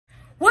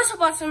What's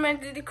up, awesome man,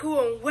 the cool,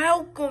 and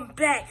welcome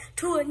back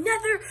to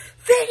another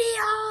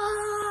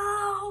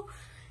video.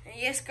 And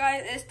yes,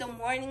 guys, it's the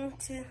morning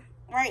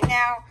right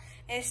now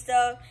and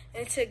stuff.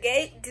 And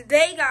today,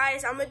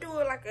 guys, I'm gonna do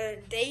it like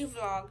a day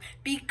vlog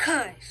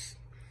because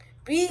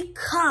I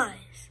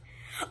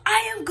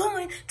am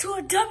going to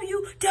a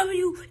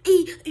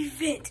WWE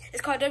event.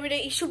 It's called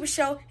WWE Super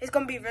Show. It's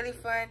gonna be really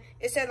fun.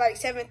 It's at like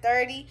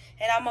 7:30,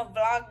 and I'm gonna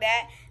vlog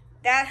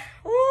that.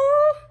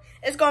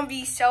 It's gonna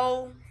be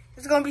so.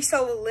 It's gonna be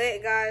so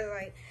lit, guys.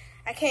 Like,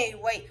 I can't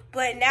wait.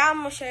 But now I'm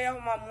gonna show you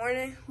my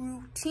morning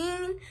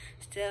routine.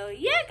 So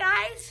yeah,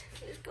 guys,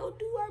 let's go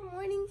do our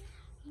morning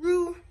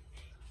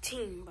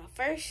routine. But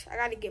first, I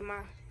gotta get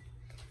my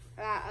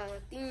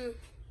thing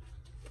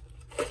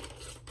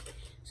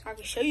so I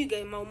can show you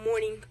guys my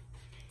morning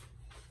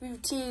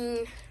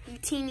routine.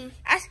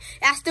 I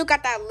still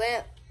got that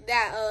lamp,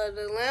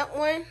 the lamp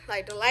one,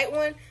 like the light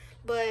one,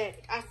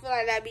 but I feel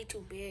like that'd be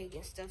too big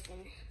and stuff.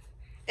 And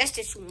that's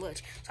just too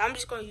much. So I'm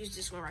just gonna use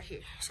this one right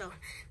here. So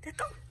let's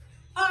go.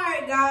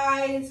 Alright,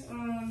 guys.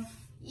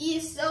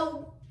 Yeah,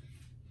 so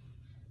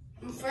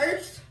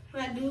first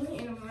what I do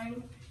in the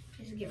morning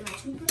is to get my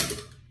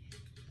toothbrush.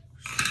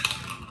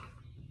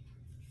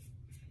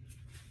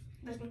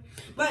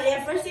 But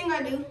yeah, first thing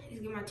I do is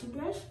get my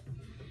toothbrush.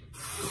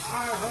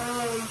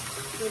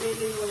 Put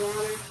it in the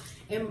water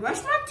and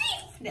brush my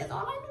teeth. That's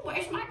all I do,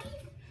 brush my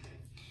teeth.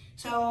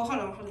 So hold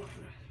on.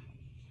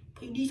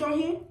 Put these on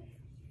here.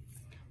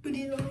 Put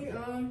it on here,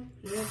 yeah.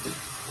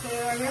 Put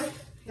it right here.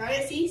 Got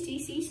it? See?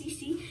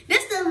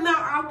 This is the amount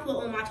I'll put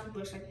on my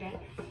toothbrush like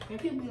that. And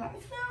people be like, no,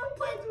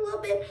 put a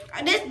little bit.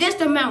 This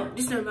the amount.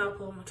 This is the amount I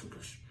put on my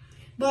toothbrush.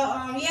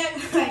 But, yeah,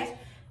 guys.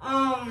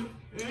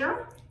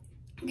 Yeah.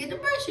 Get the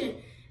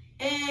brushing.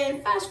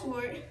 And fast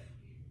forward.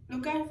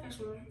 Okay?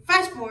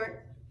 Fast forward.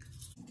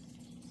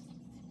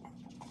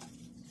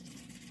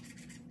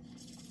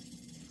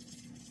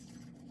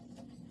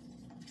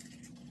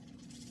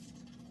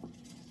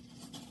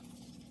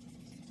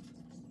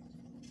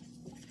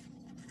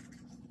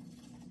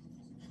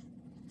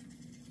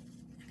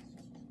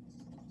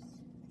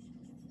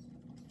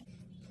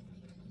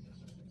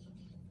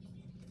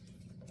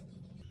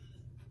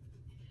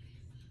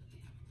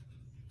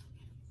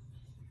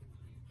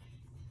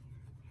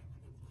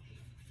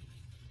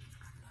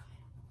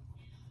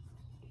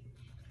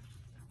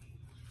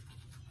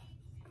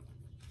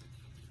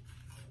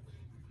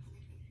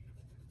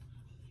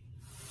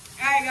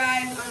 Alright,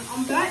 guys,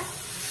 I'm back.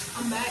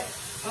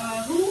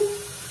 Who?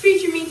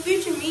 Feature me.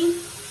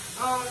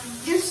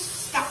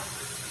 Just stop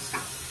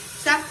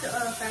the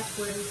fast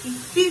forward.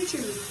 Feature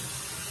me.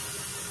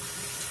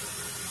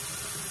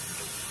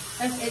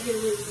 Let's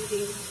edit this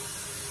video.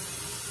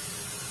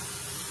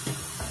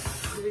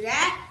 Do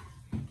that.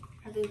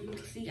 I think you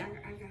can see I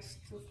got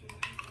stuff.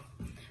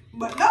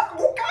 But no,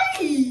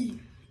 okay.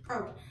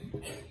 Oh,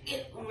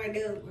 my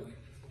God.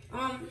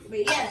 But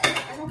yeah,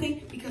 that's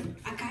okay because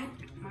I got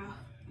my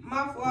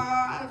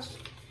mouthwash.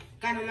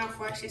 Got a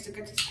mouthwash. Yes, I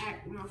got this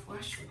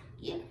mouthwash.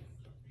 Yeah.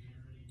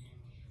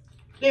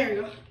 There we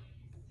go.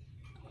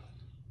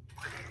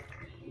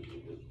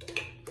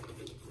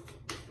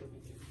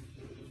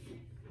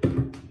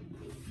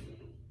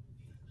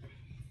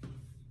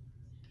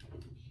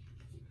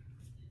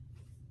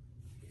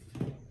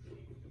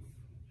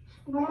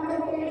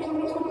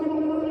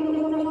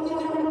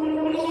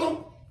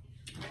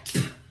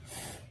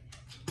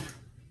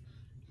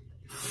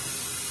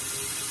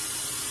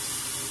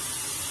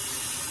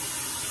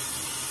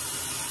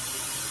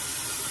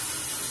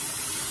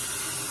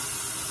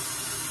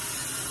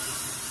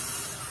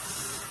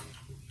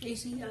 You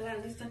see, I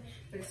got this done,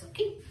 but it's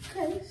okay.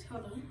 Cause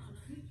hold on.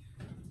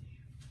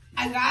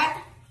 I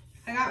got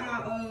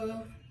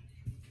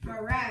my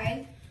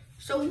rag.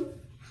 So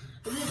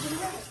this is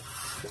rag.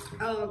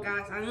 Oh,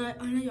 guys, I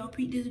know y'all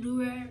peep this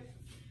do rag.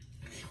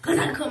 Cause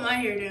I cut my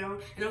hair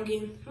down, and I'm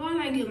getting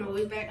my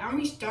wig back. I'm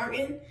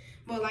restarting,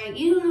 but like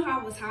you know how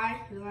I was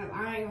high. Like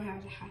I ain't gonna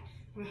have it high.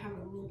 I'm gonna have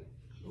a little.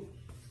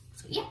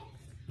 So yeah.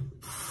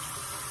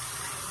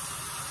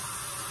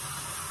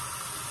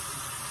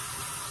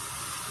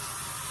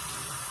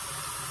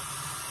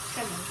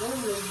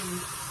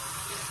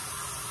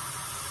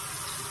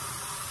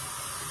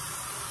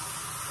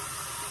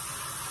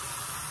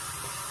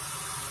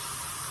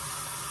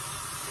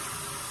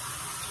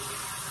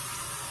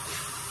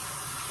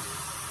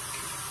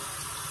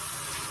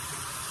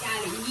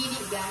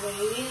 Got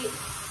it.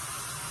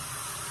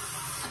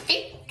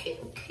 Okay.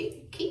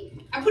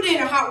 I put it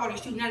in hot water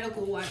too, not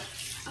local water.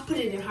 I put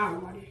it in hot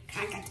water.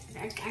 I got to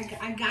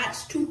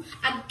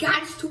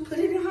put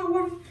it in hot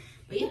water.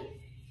 But yeah,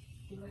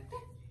 like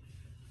that.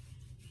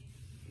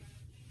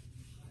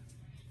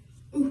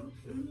 Yeah.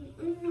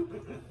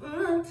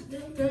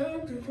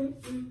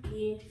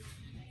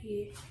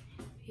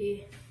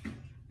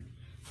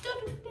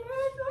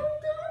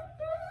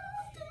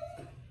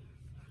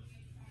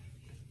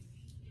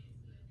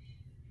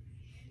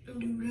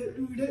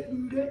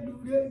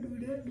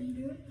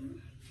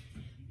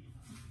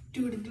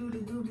 Do.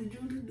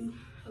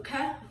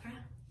 Okay.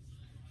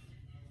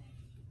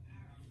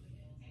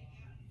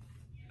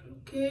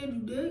 Okay,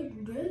 do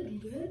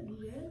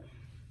that.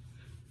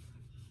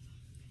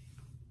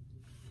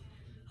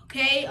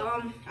 Okay,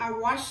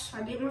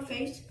 I did my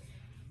face.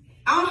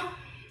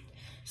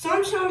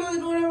 Sometimes I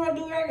do whatever I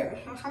do regular.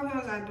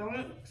 Sometimes I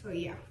don't. So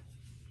yeah.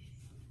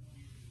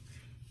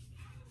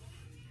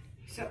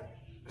 So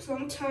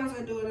sometimes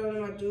I do it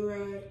on my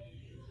do-rag,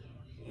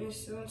 and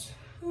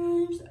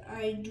sometimes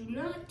I do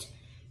not.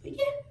 But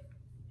yeah,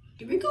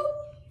 here we go.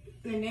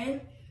 And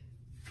then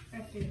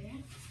after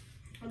that,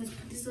 I'll just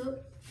put this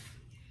up.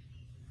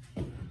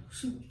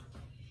 Shoot.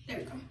 There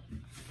we go.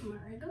 Put my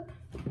rag up.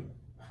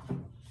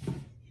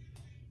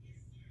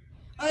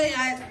 Oh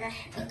yeah,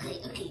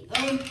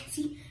 okay.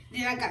 See,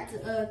 then I got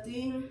the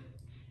thing.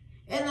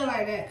 It looked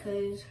like that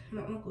because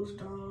my uncle's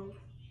dog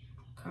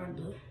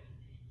kinda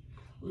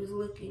was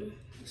looking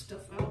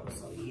stuff out.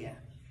 So yeah,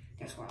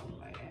 that's why I look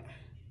like that.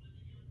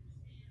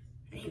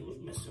 And he was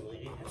messing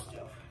with it and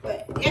stuff.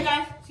 But yeah,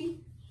 guys, see,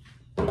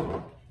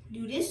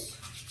 do this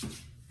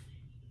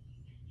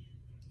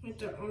with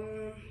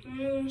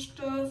the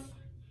stuff.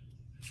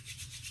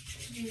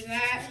 Do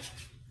that.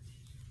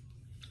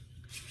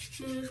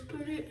 Just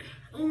put it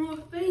on my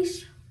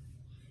face.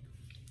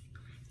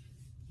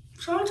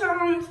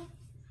 Sometimes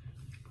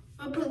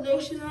I put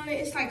lotion on it.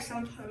 It's like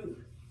sometimes.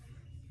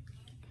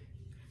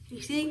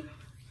 You see?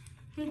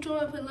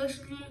 Sometimes I put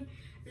lotion on it,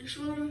 and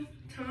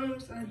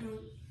sometimes I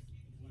don't.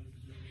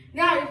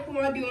 Now I just put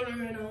my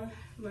deodorant on,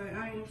 but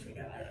I didn't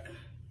figure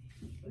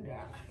that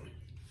out.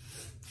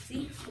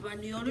 See? Put my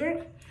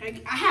deodorant.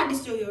 I have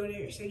this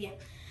deodorant, so yeah.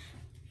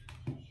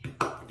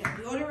 Put that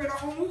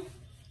deodorant on.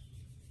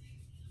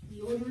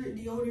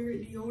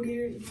 Deodorant.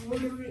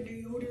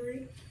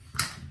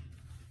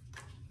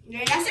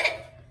 Yeah, that's it.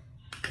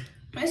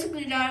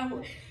 Basically, that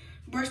I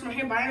brush my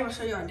hair, but I ain't gonna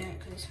show y'all that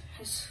because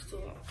it's too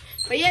long.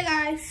 But yeah,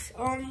 guys,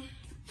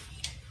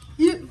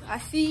 yep, I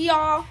see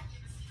y'all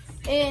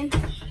in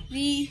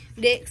the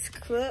next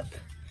clip.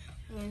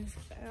 I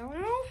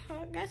don't know,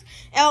 I guess.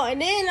 Oh,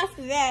 and then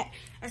after that,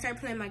 I started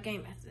playing my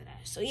game after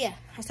that. So yeah,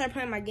 I started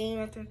playing my game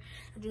after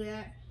I do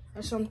that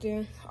or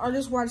something, or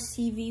just watch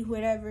TV,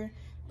 whatever.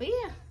 But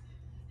yeah.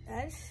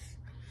 That's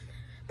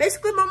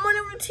basically my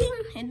morning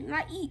routine, and then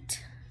I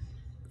eat.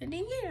 And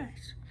then yeah,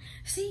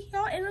 see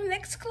y'all in the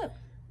next clip.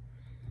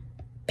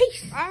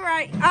 Peace. All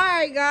right,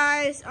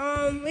 guys.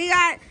 We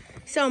got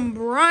some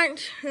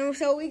brunch, and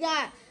so we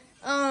got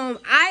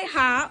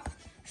IHOP.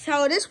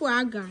 So this is what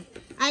I got.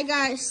 I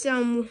got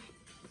some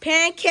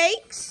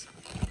pancakes.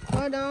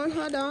 Hold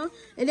on.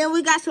 And then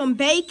we got some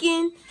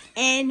bacon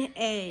and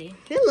egg.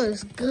 It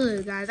looks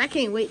good, guys. I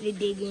can't wait to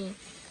dig in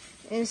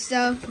and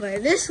stuff,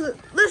 but this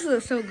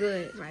looks so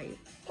good. Like,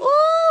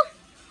 ooh,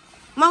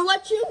 Mom,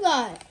 what you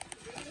got?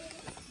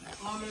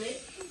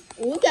 Omelet.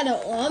 Ooh, we got an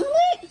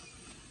omelet.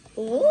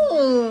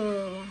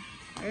 Ooh,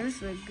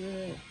 this looks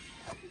good.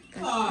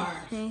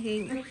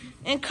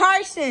 And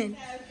Carson,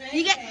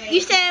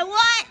 you said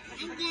what?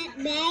 I got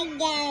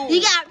mango.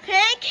 You got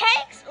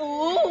pancakes?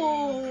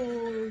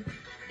 Ooh,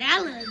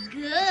 that looks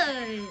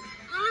good.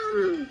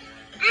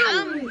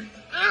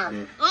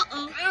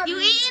 You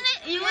eating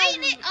it? You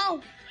eating it?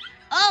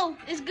 Oh,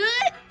 it's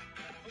good?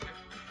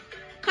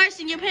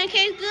 Carson, your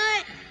pancake's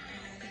good?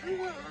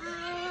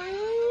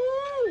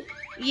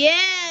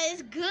 Yeah,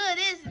 it's good,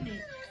 isn't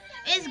it?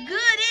 It's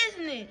good,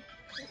 isn't it?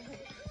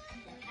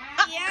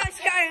 Yeah, I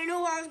already knew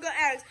what I was going to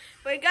ask.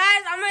 But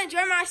guys, I'm going to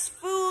enjoy my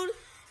food.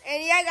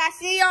 And yeah, guys,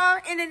 see y'all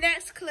in the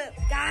next clip.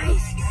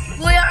 Guys,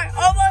 we are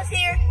almost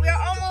here. We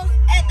are almost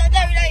at the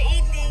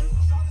WWE thing.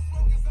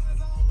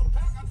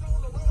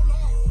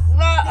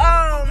 But,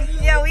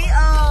 yeah, we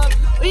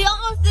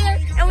almost there,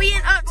 and we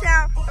in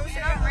Uptown.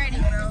 I'm ready,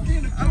 bro.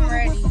 I'm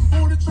ready.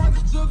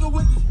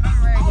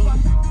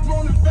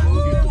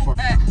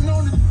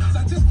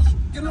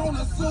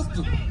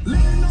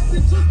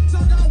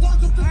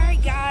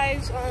 Alright,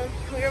 guys,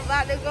 we're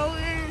about to go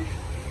in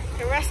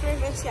the wrestling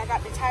event. See, I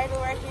got the title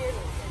right here,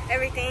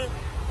 everything.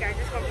 Guys,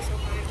 it's gonna be so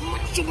fun.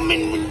 What you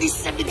mean when this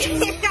 17?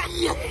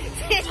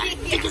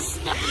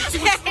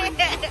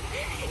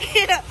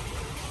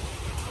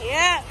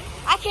 Yeah,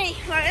 I can't.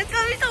 It's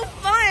gonna be so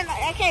fun.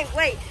 Like, I can't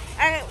wait.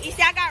 You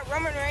see, I got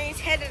Roman Reigns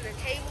head of the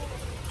table.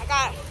 I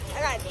got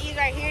these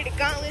right here, the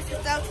gauntlets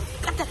and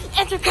stuff. Got the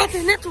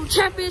Intercontinental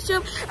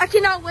Championship. I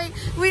cannot wait.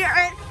 We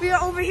are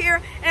over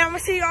here, and I'm gonna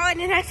see y'all in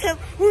the next clip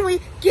when we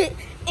get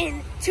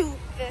into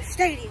the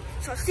stadium.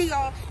 So see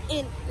y'all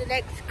in the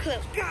next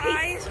clip,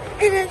 guys.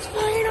 And it's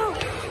final.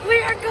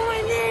 We are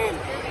going in.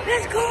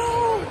 Let's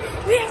go.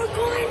 We are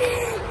going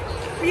in.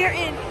 We are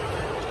in.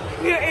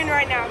 We are in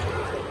right now,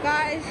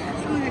 guys.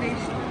 Look at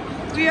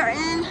this. We are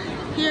in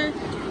here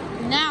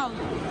now.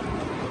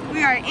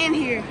 We are in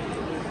here.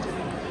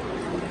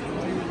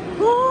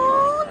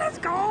 Ooh, let's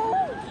go.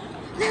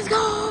 Let's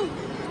go.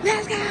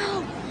 Let's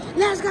go.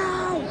 Let's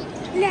go.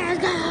 Let's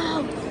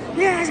go.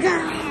 Let's go.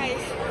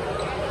 Guys,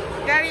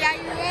 Gary, are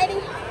you ready?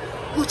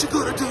 What you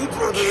gonna do,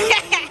 brother?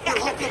 The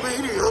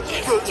Hulkamania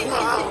goes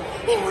wild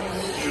on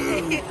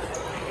you.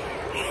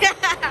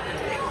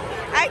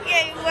 I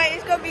can't wait.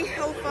 It's gonna be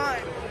so fun.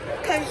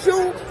 Cause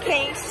you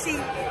can't see. You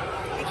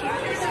can't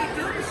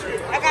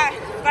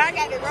But I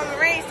got the Roman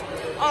Reigns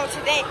on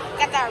today.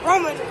 Got that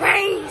Roman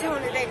Reigns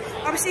on today.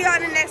 I'm gonna see y'all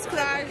in the next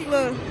clip. Guys,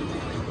 look,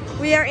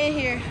 we are in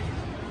here.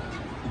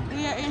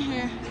 We are in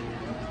here.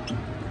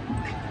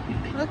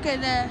 Look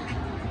at that.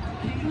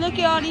 Look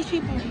at all these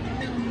people.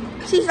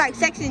 She's like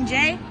Section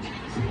J.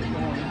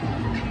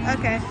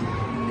 Okay.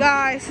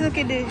 Guys, look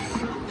at this.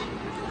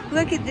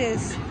 Look at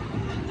this.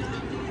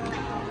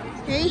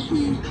 Hey,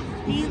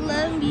 you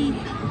love me.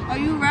 Are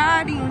you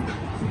riding?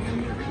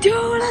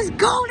 Dude, let's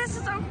go. This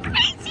is so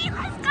crazy.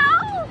 Let's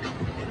go.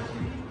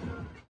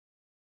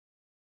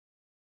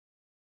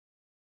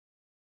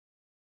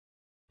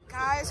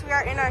 Guys, we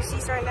are in our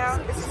seats right now.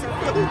 This is so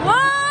cool.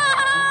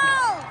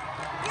 Whoa!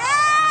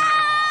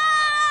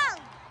 Yeah!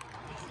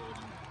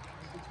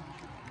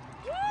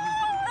 Woo!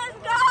 Let's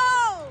go!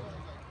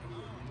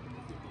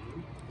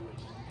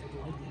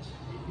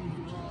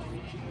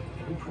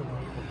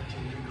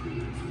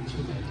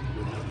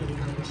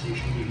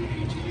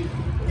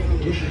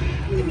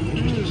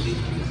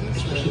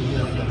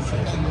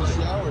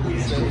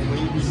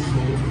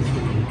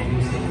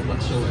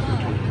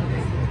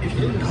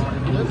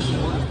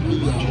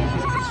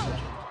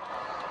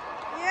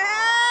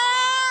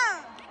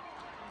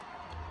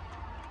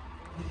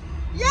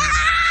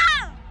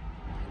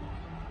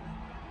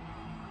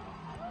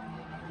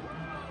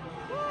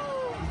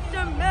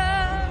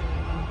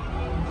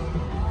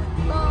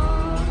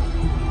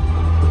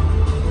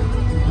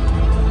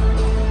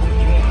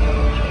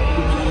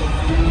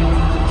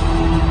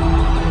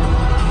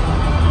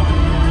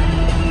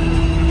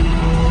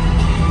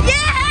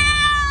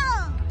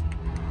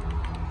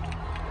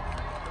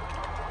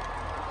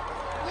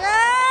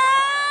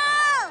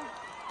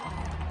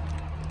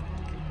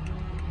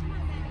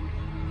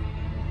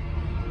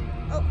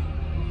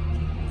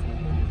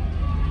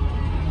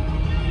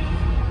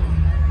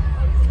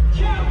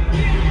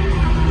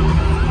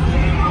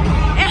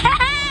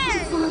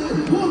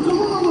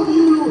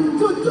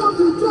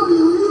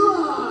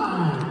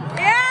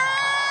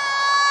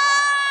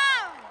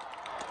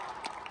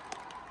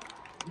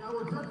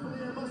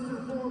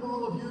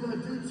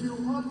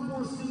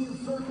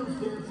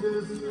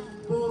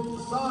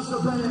 Both Sasha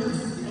Banks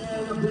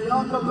and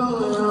Bianca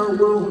Belair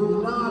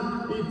will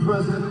not be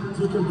present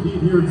to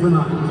compete here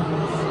tonight.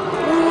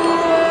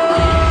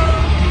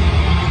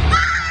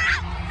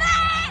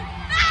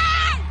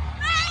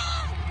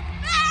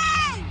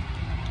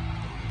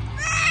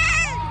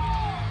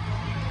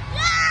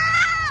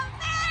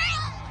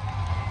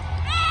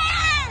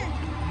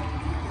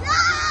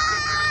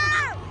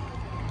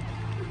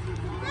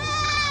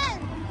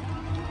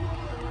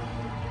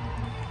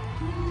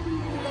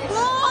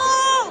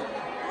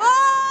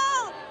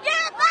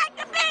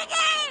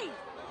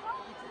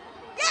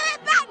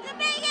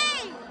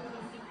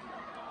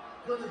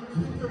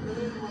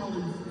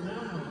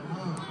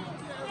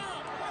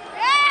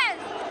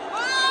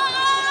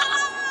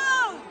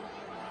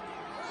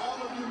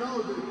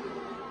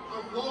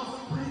 I've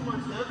lost pretty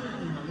much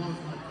everything. I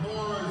lost my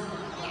cars,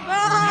 I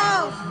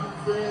lost my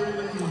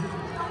family.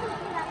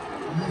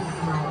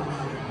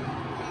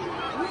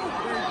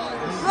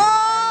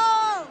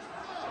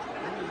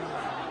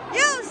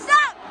 You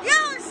suck!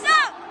 You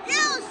suck!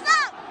 You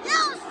suck! You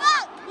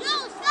suck! You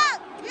suck!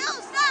 You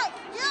suck!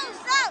 You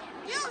suck!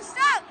 You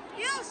suck!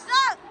 You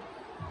suck!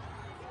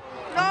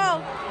 No!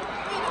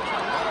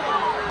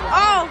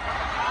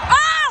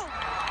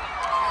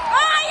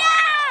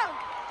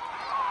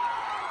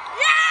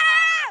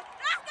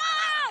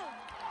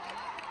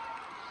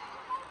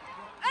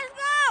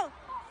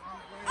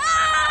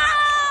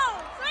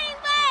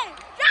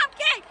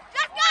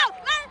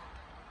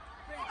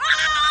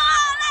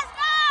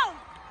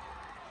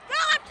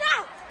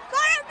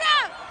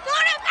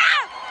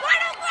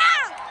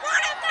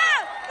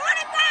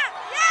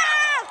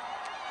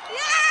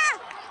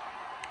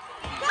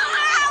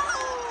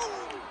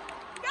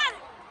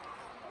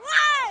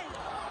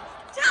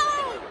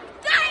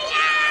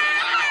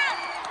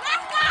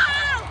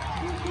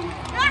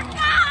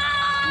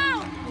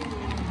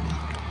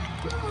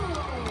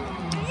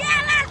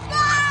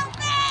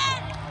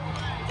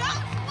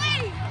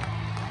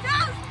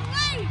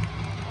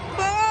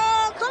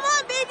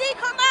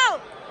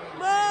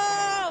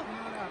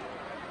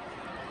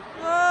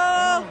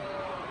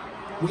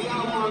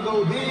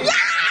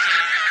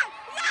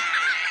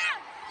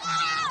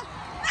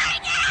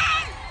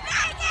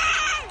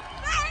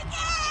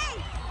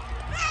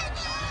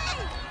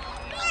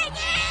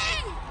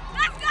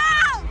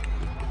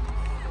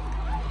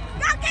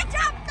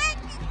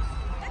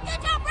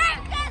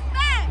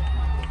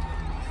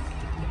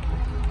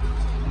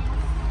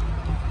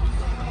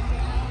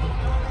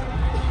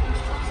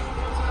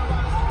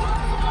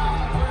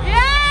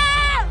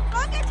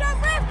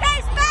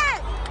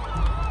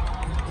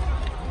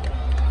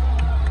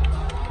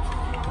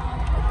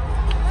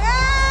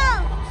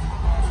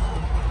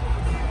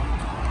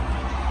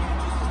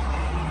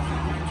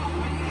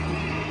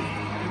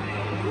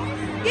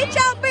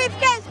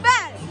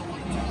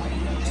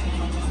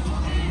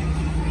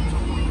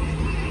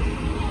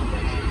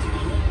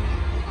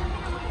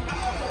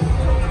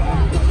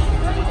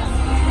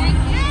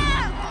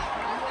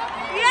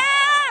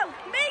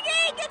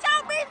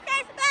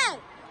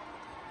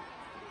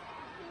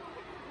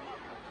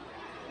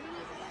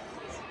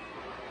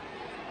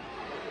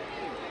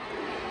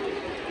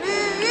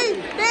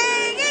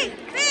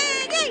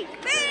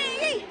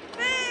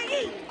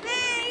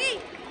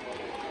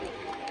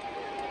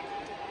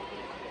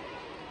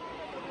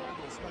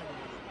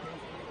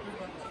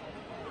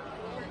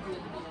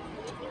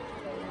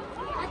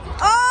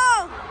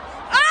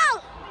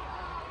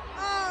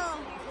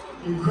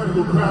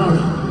 incredible crowd.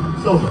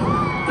 So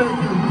thank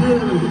you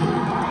dearly.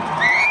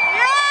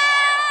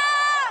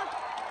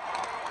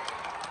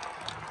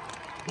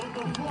 But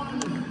the fun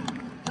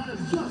has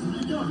just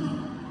begun.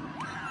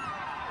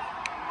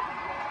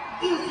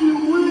 If you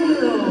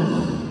will.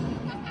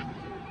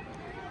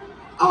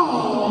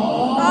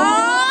 Oh!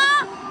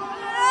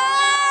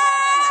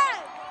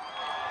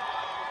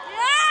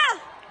 Yeah!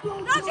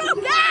 Don't you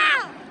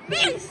dare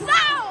be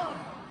sour!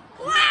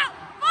 Clap!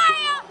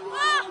 Fire!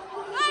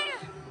 Fire!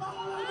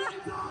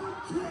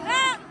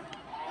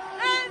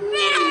 And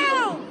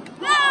feel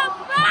the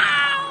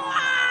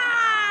power!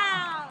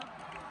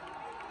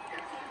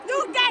 You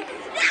get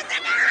yes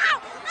and no!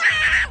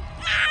 Come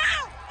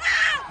here!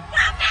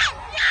 Come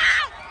here!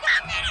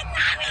 Come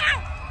here!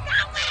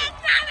 Come here!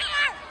 Come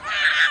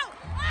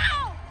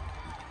here!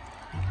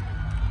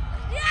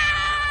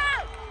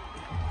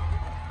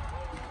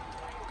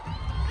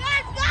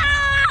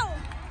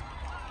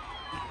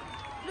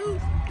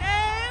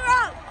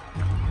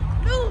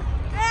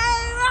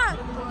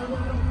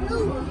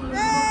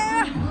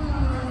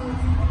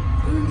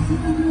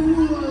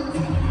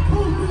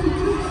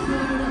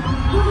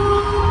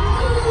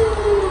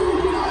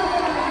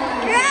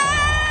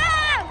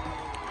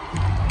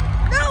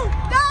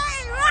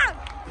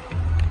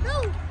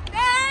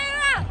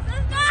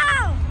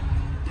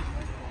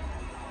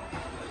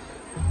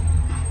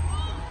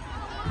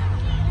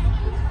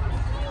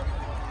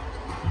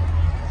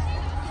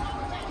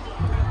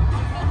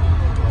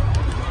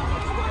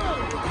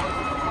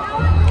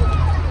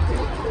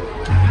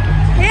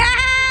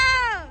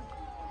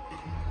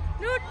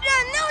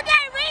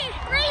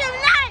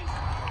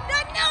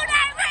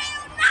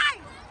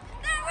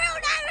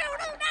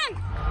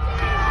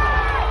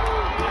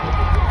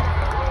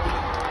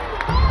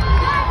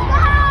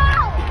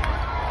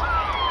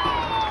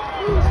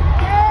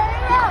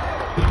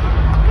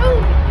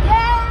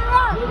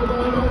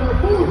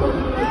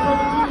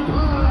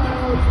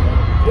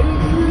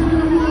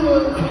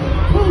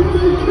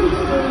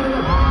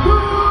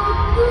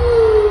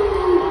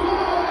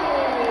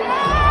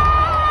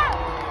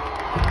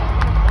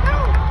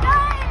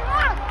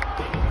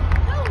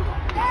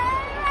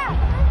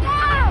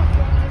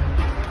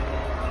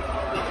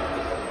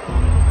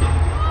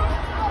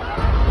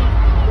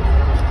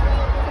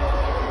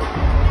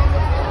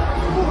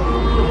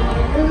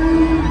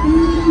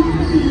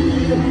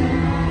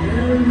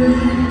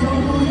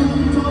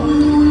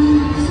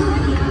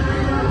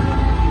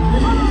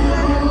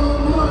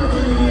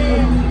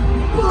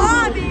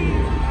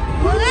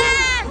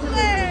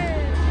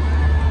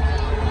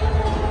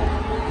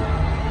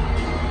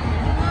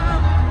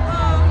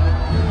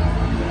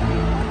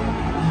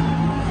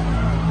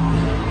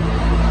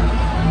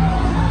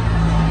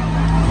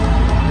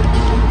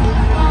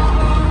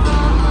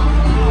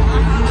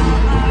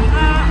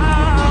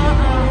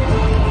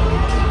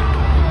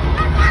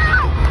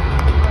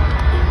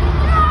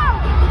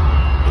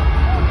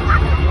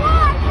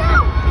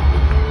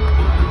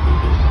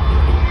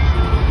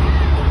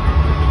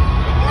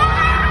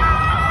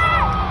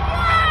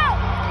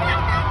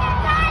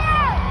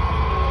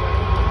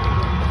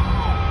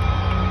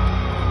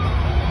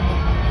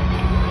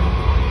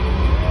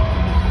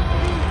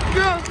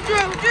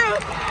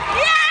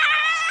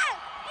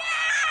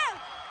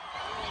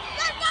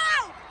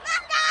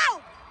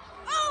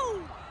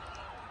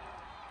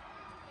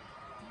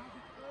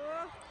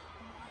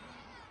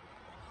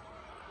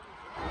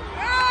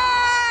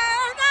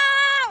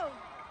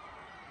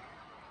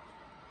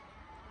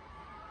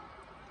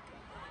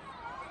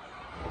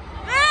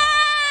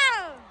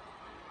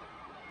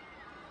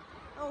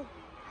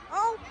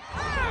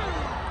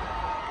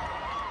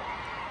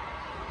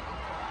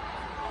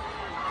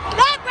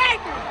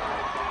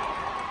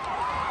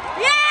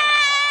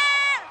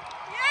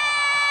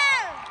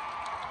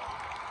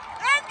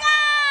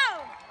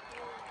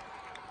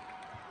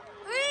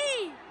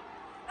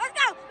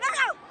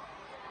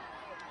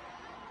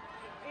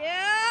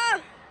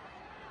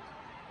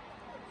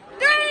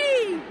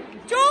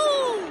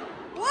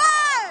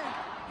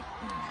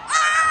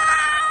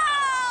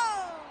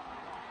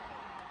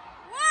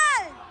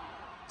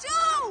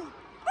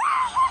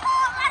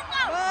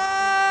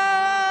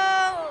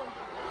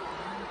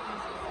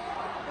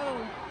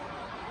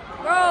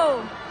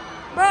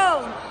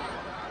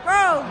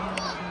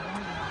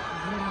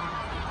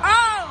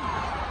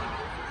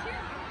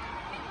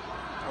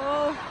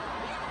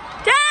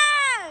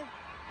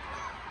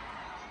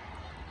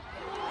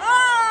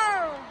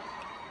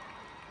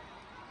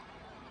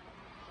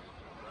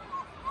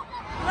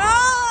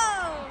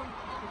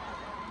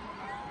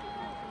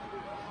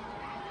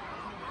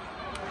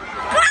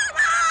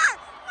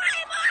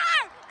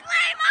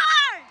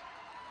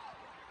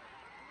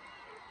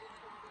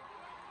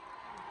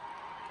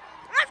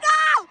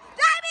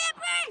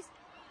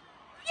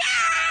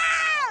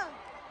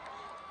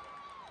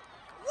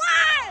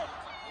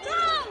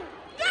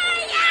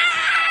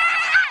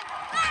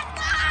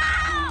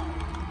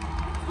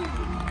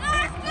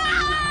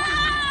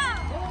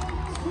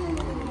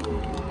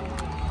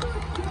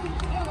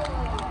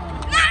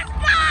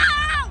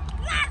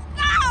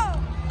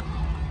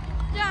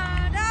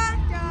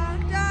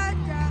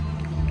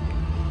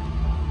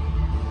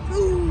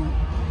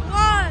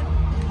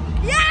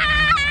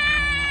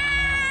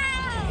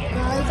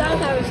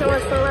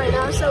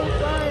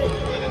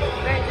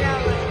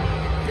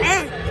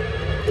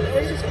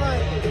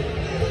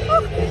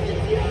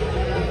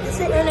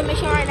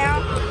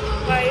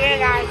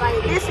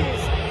 This is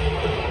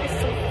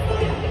so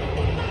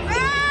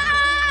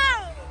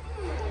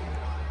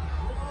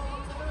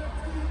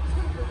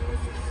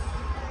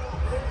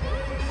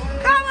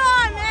Come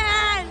on,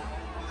 man!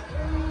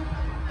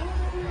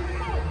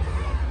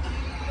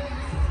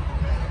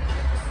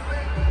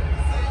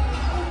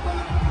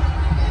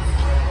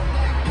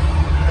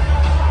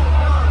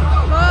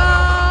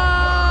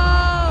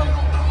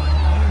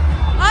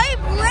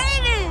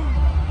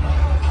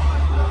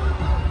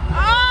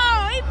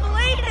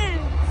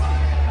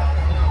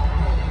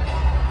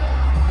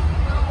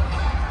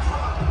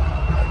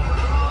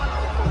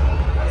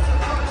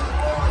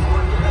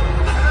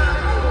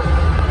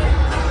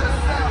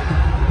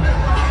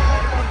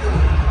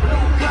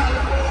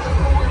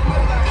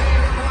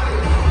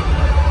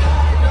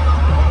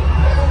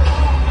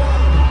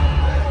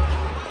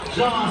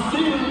 John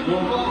Cena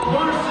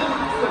versus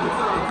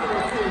seven-time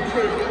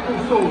champ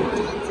episode.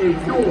 And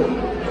you're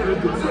headed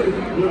to take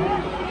your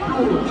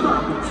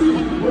chocolate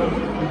cheese with the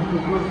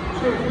Universal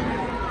Champion.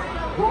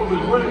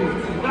 Roman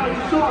Reigns tonight,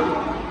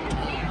 Charlotte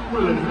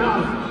will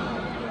announce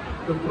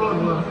the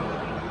bloodline.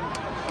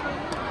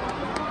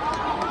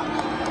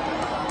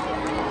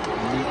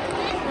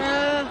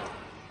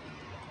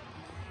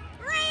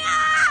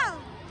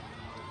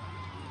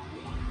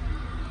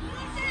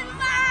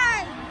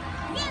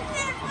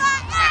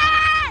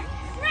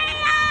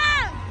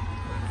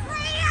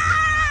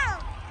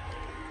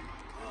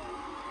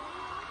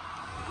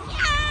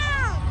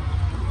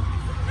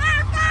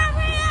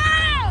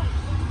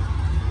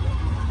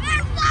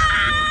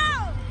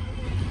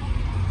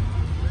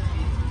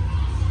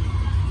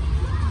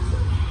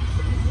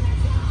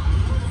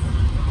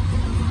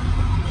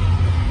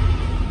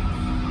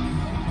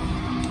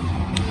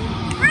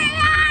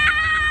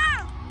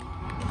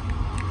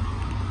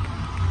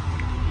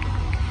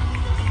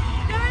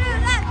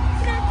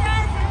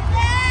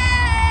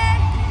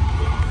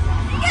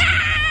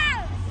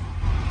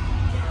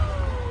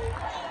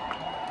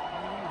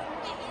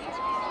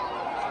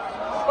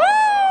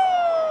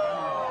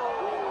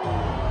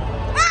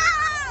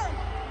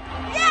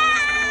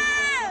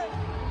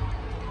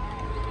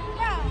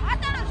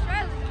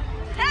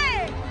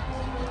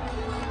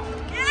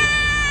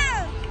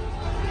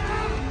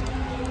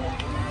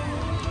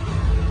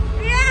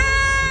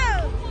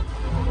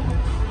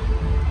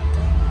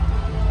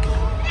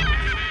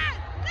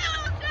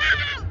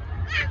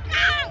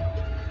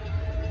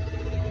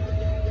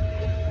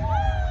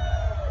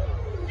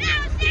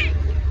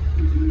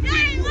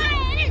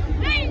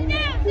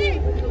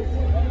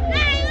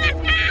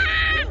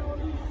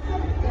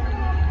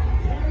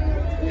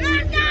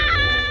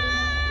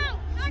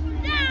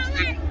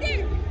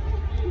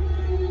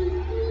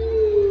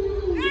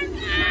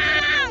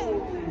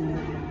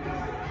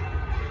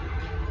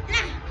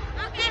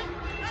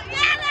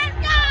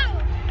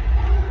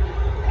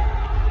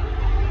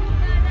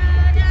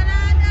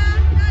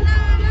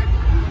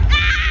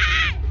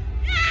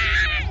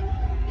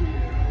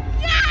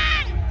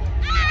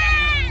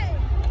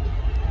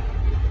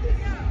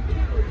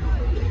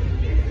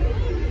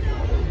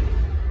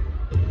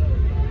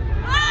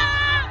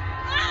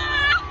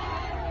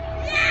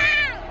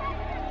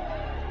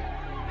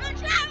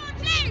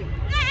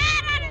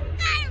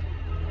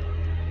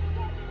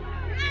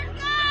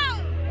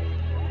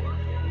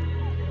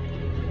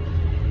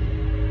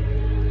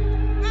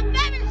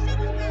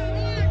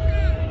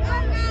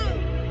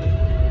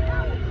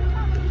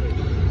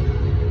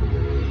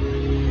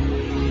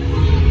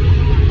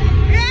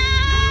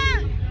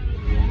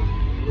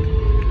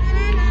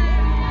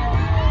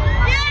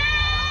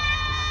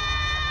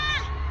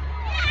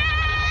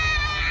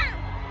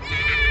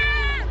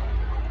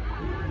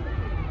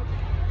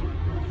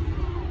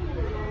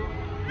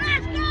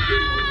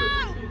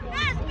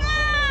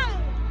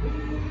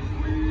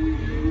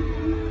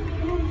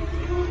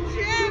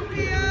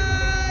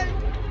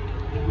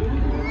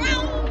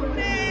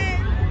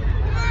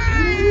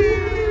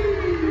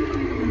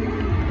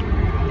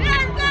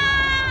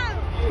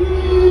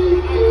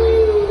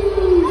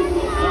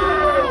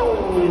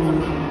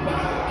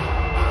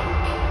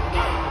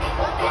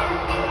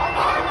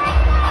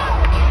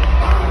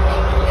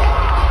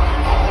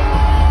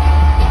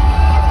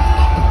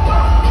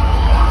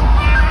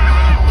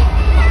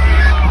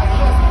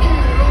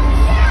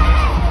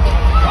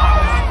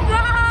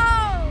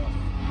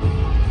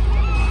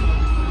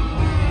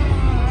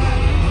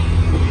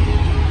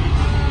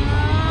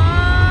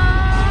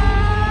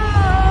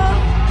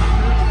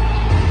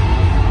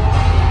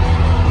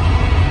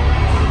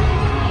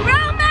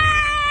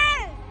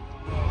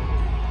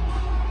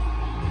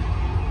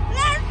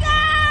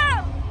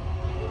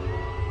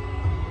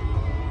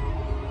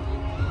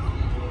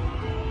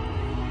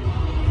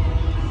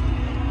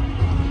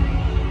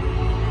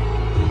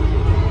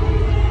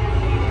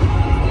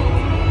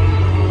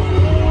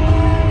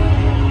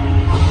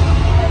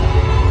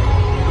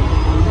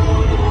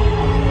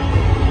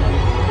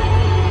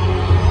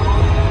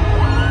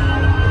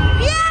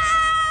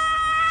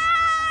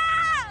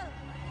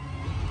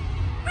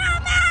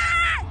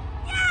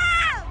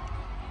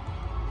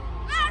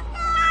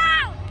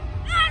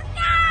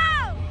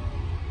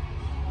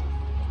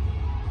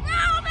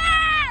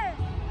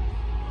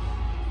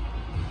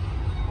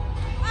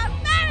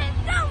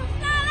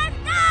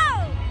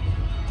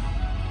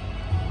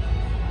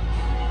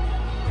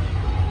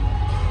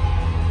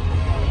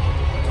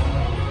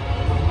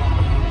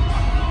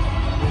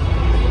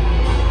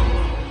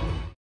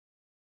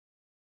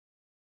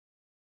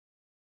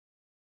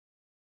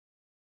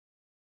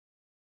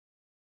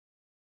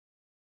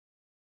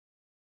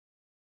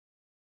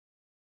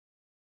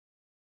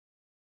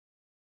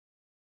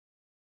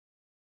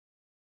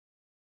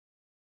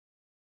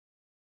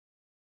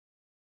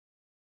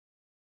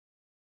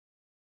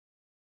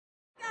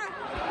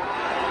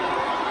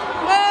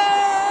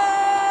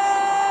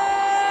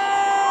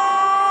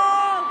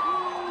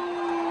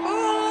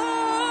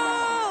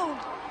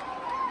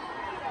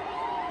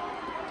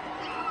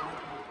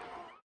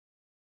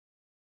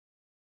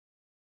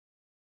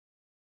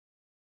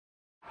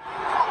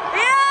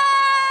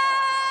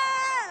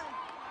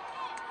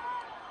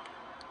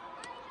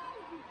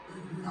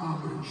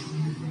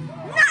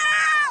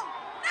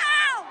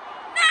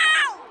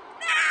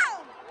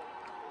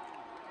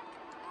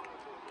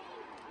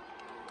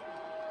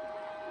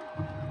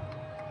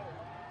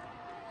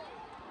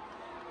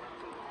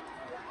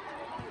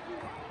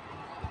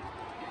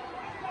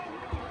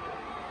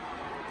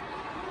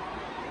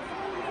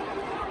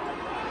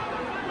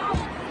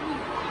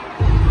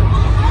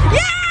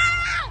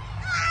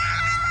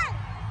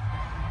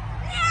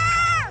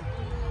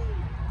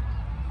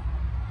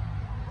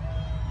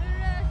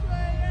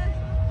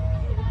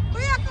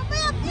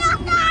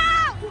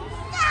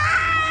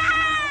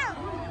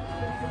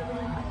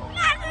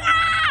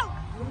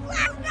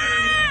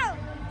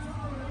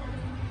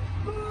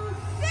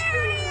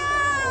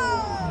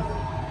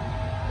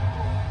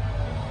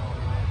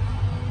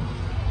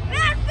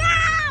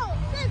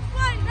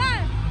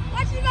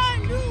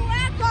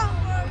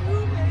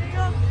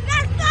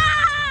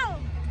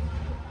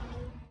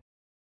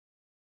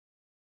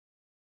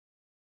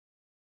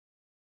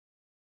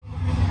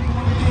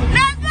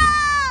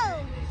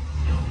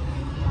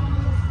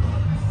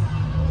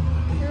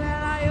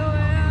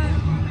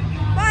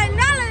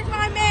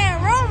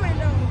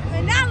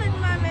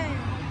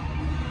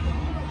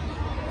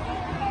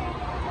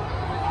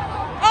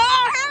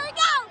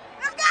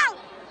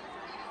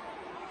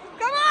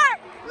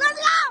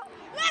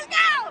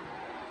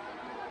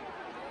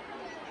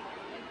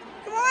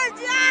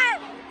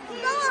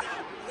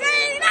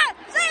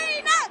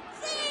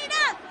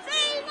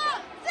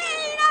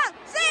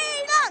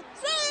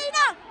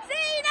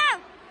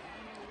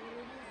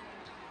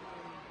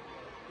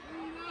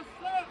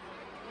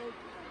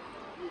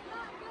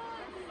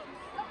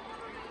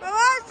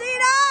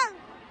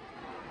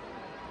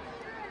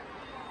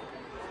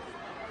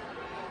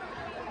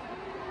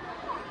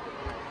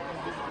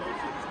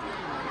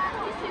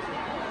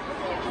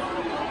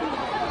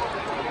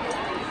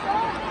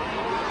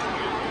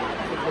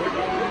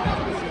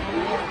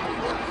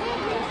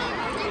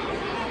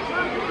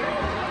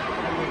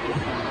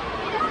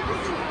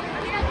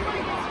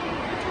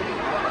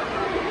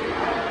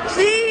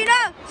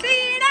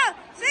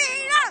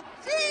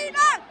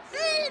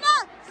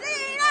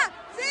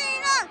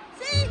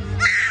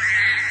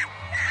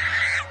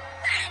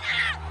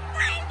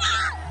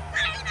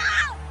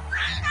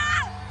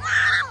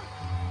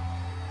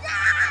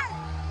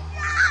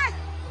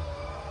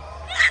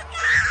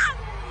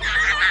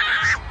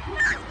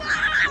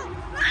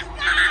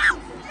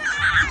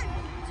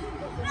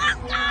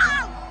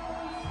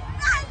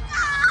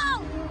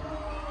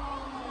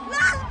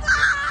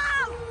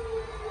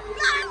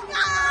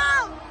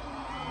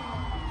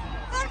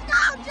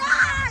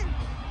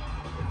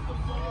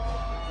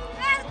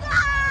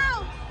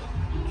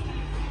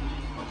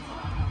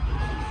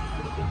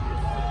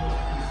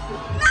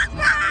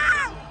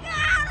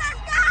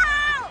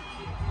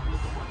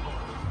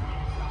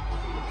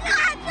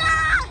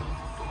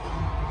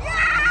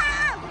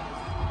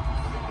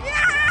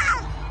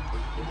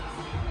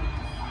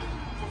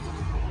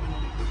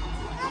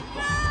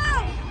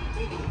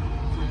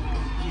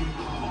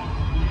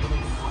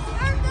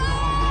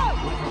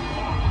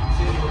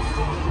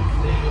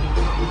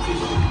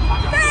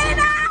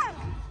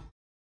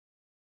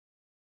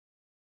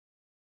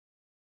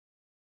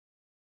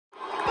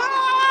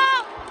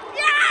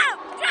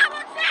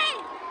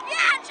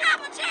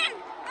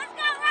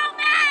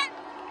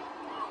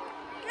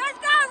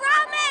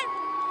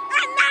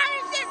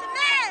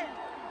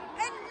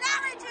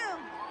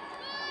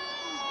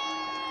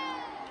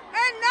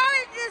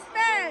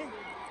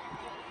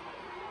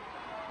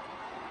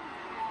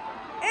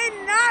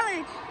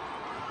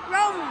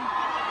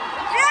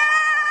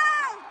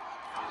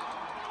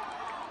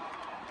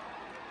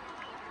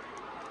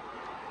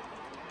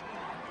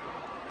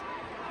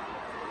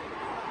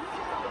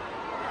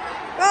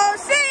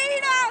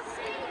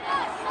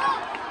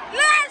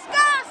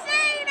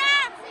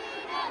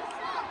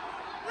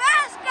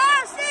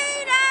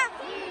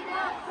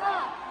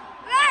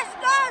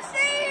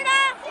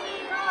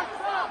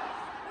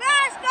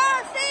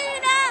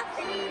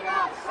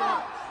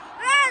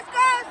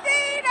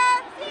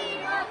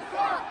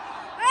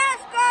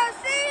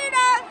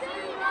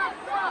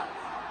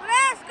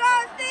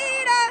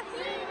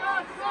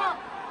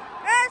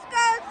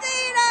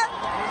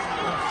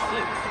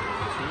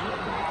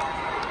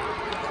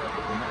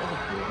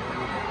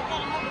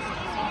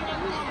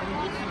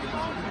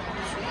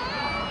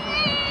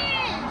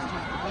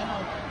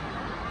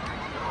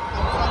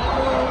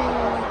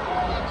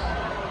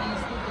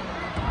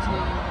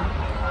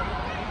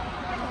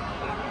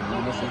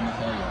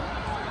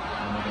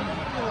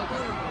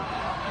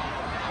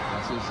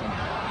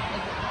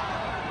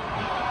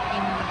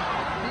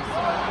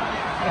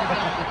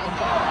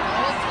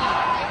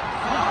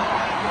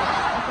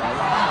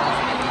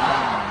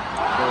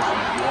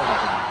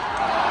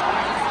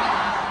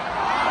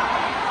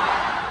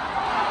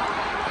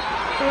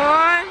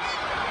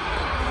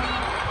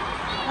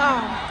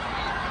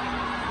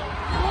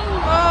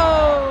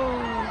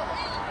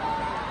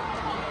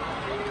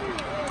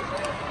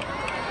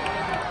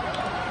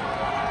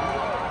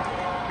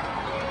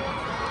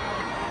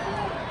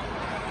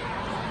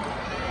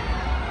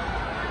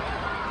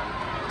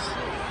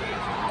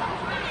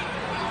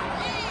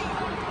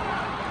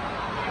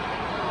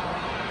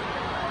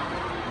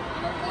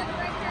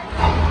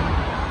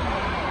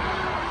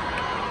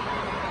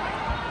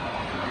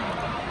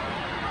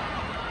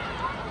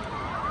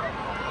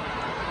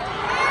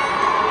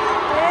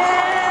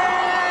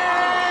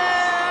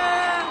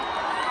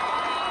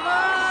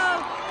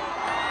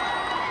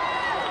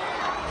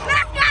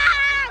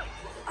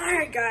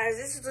 Alright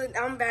guys,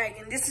 I'm back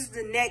and this is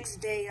the next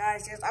day,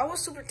 guys. Yes, I was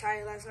super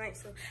tired last night,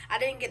 so I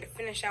didn't get to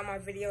finish out my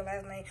video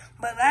last night.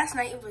 But last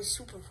night it was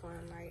super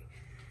fun. Like,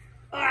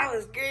 I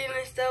was gritting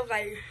and stuff.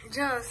 Like,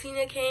 John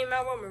Cena came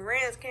out, Roman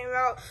Reigns came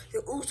out, the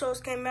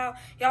Usos came out.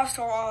 Y'all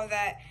saw all of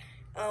that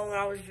when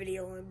I was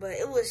videoing. But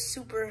it was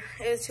super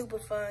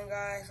fun,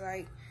 guys.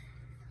 Like,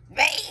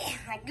 man,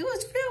 like it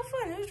was real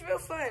fun. It was real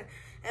fun.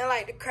 And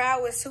like the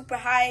crowd was super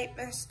hype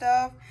and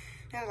stuff.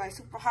 It was like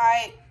super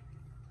hype.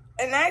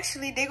 And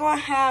actually, they're going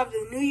to have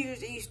the New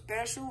Year's Eve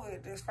special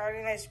with this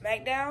Friday Night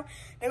SmackDown.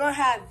 They're going to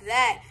have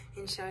that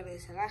in Charlotte.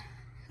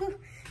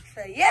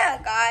 So,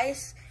 yeah,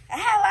 guys. I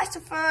had lots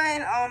of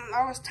fun.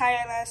 I was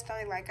tired last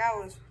night. Like, I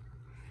was...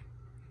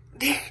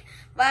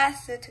 but I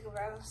still took a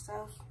bath and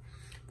stuff.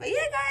 But,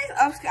 yeah,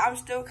 guys. I'm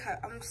still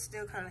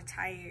kind of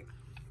tired.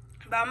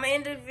 But I'm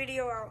going to end the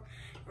video out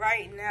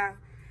right now.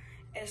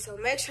 And so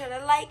make sure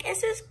to like and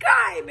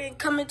subscribe and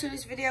comment to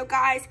this video,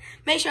 guys.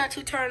 Make sure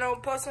to turn on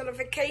post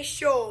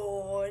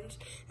notifications.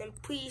 And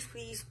please,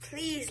 please,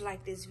 please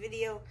like this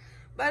video.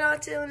 But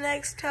until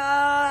next time,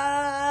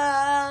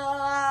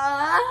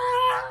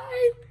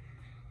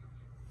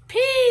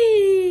 peace.